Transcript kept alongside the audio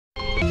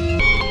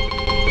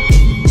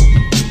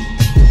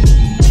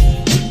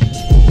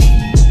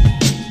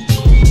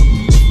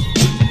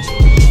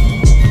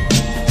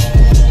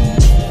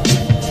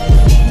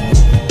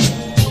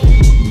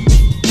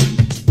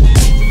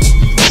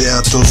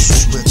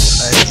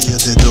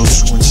fear that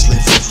those who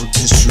enslave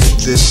Africans should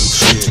live in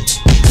fear.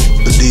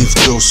 Believe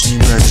those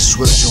United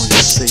States join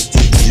the state.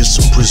 8 years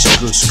of prison,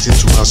 girls who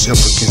clitoris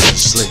Africans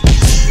enslaved.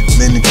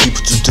 Many people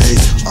today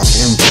are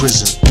in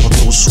prison, but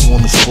those who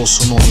wanna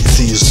force on all the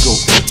theist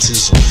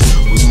dogmatism.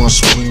 We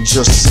must bring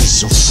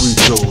justice and free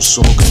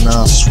those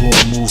organized for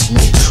a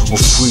movement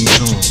of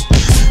freedom.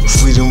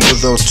 Freedom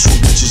without truth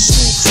just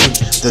ain't free.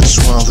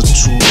 That's why the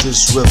truth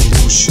is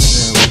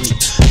revolutionary.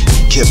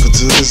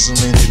 Capitalism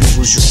ain't the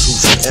usual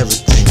truth for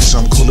everything.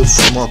 Some call it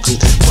free market,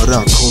 but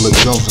I call it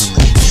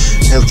government.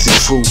 Healthy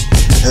food,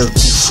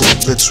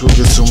 let's work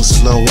it on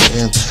slow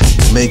and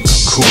make a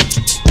coup.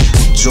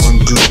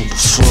 Join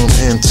Globalfirm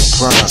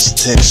enterprise,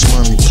 tax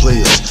money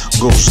players,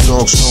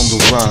 GhostDogz on the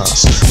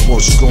rise.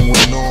 What's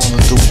going on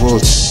in the world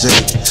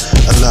today?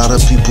 A lot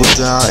of people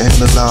die and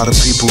a lot of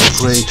people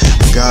pray.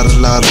 I got a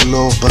lot of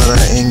love, but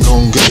I ain't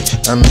gon' get.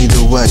 I need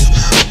a wife,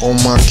 all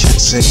my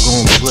kids ain't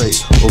gon' play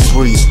or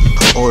breathe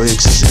or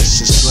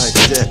exist. It's like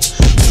that.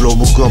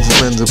 Global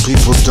government, the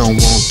people don't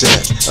want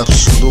that.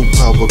 Absolute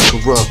power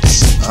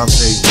corrupts. I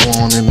take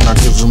one and not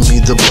giving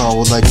me the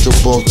power like the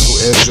ball to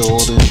Air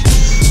Jordan.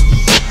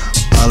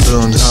 I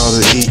learned how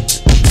to eat,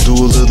 do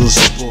a little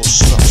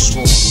sports, stop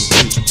smoking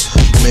weed.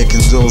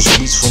 Making those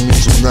beats for me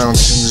to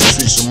lounge in the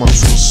streets on my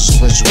full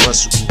suspension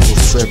bicycle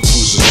with fat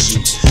cruiser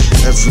seat.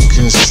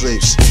 African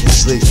slaves,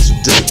 enslaved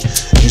today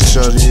in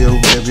Saudi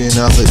Arabia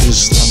and other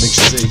Islamic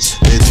states.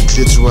 They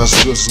declared to us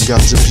girls and got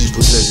the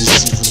people that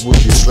receive it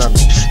with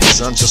Islamic.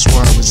 Cause I'm just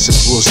rhyming, it's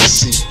supposed to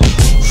see.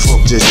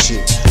 Fuck that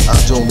shit, I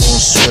don't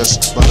want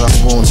stress, but I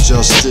want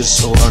justice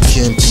so I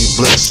can be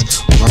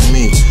blessed. By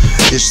me,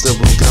 it's that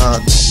with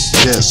God,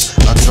 yes.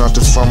 I try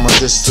to find my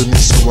destiny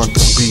so I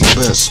can be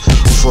best.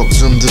 Fuck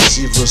them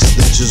deceivers,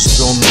 they just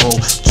don't know.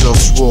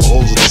 Just war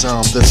all the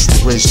time, that's the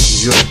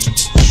ratio.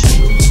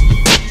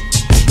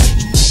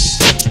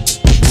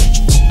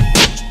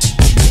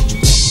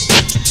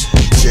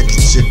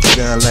 Check it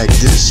out like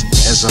this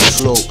as I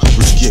flow.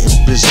 Was getting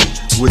busy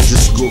with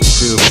this good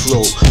feel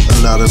flow.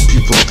 A lot of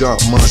people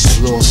got much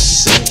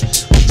lost to say.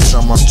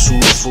 Some are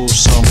truthful,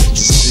 some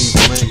deceive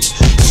me.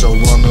 So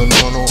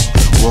no,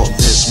 what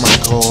is my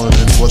calling?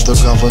 What the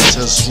government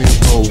tells me,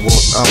 oh,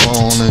 what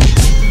I'm on it.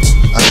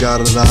 I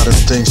got a lot of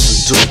things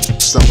to do.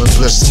 Stop and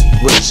bless the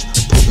race,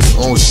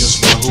 putting on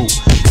just my hoop.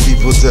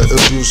 People that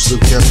abuse the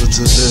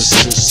capitalist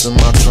system,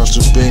 I try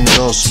to bring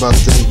those, but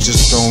they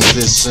just don't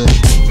listen.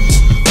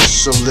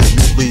 So let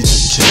me be the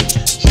king.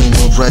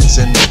 Human rights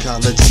and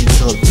ecology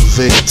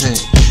cultivating.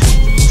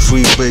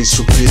 Free base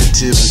for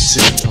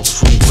creativity and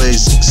free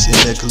basics in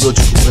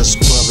ecological best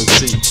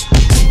quality.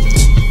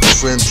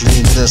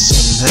 Friendliness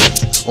and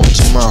health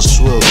onto my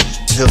swirl.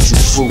 Healthy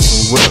food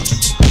and wealth.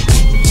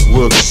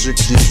 Work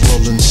strictly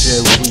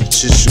voluntary,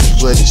 just your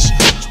place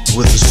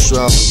with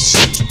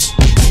astrology.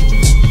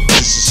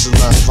 This is the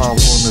life I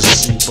wanna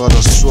see, but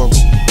I struggle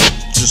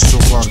just so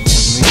I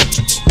can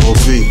meet or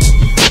be.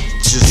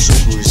 Just so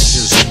it's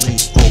just me.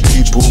 Or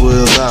people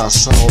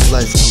realize how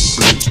life could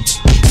be.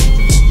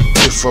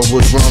 If I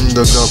would run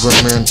the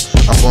government,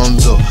 I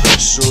wonder,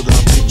 should I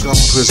become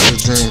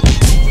president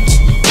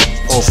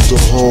of the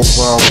whole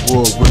wide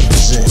world,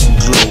 representing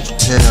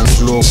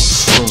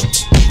Globalfirm,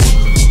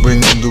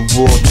 bringing the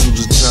war to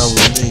the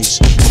Taiwanese.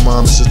 My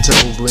mind is a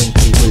terrible brain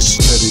to waste,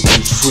 let it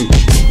be free.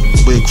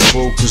 Big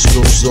focus,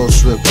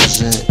 GhostDogz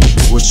represent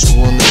what you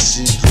wanna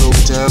see.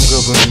 Globe down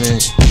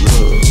government,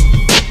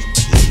 love.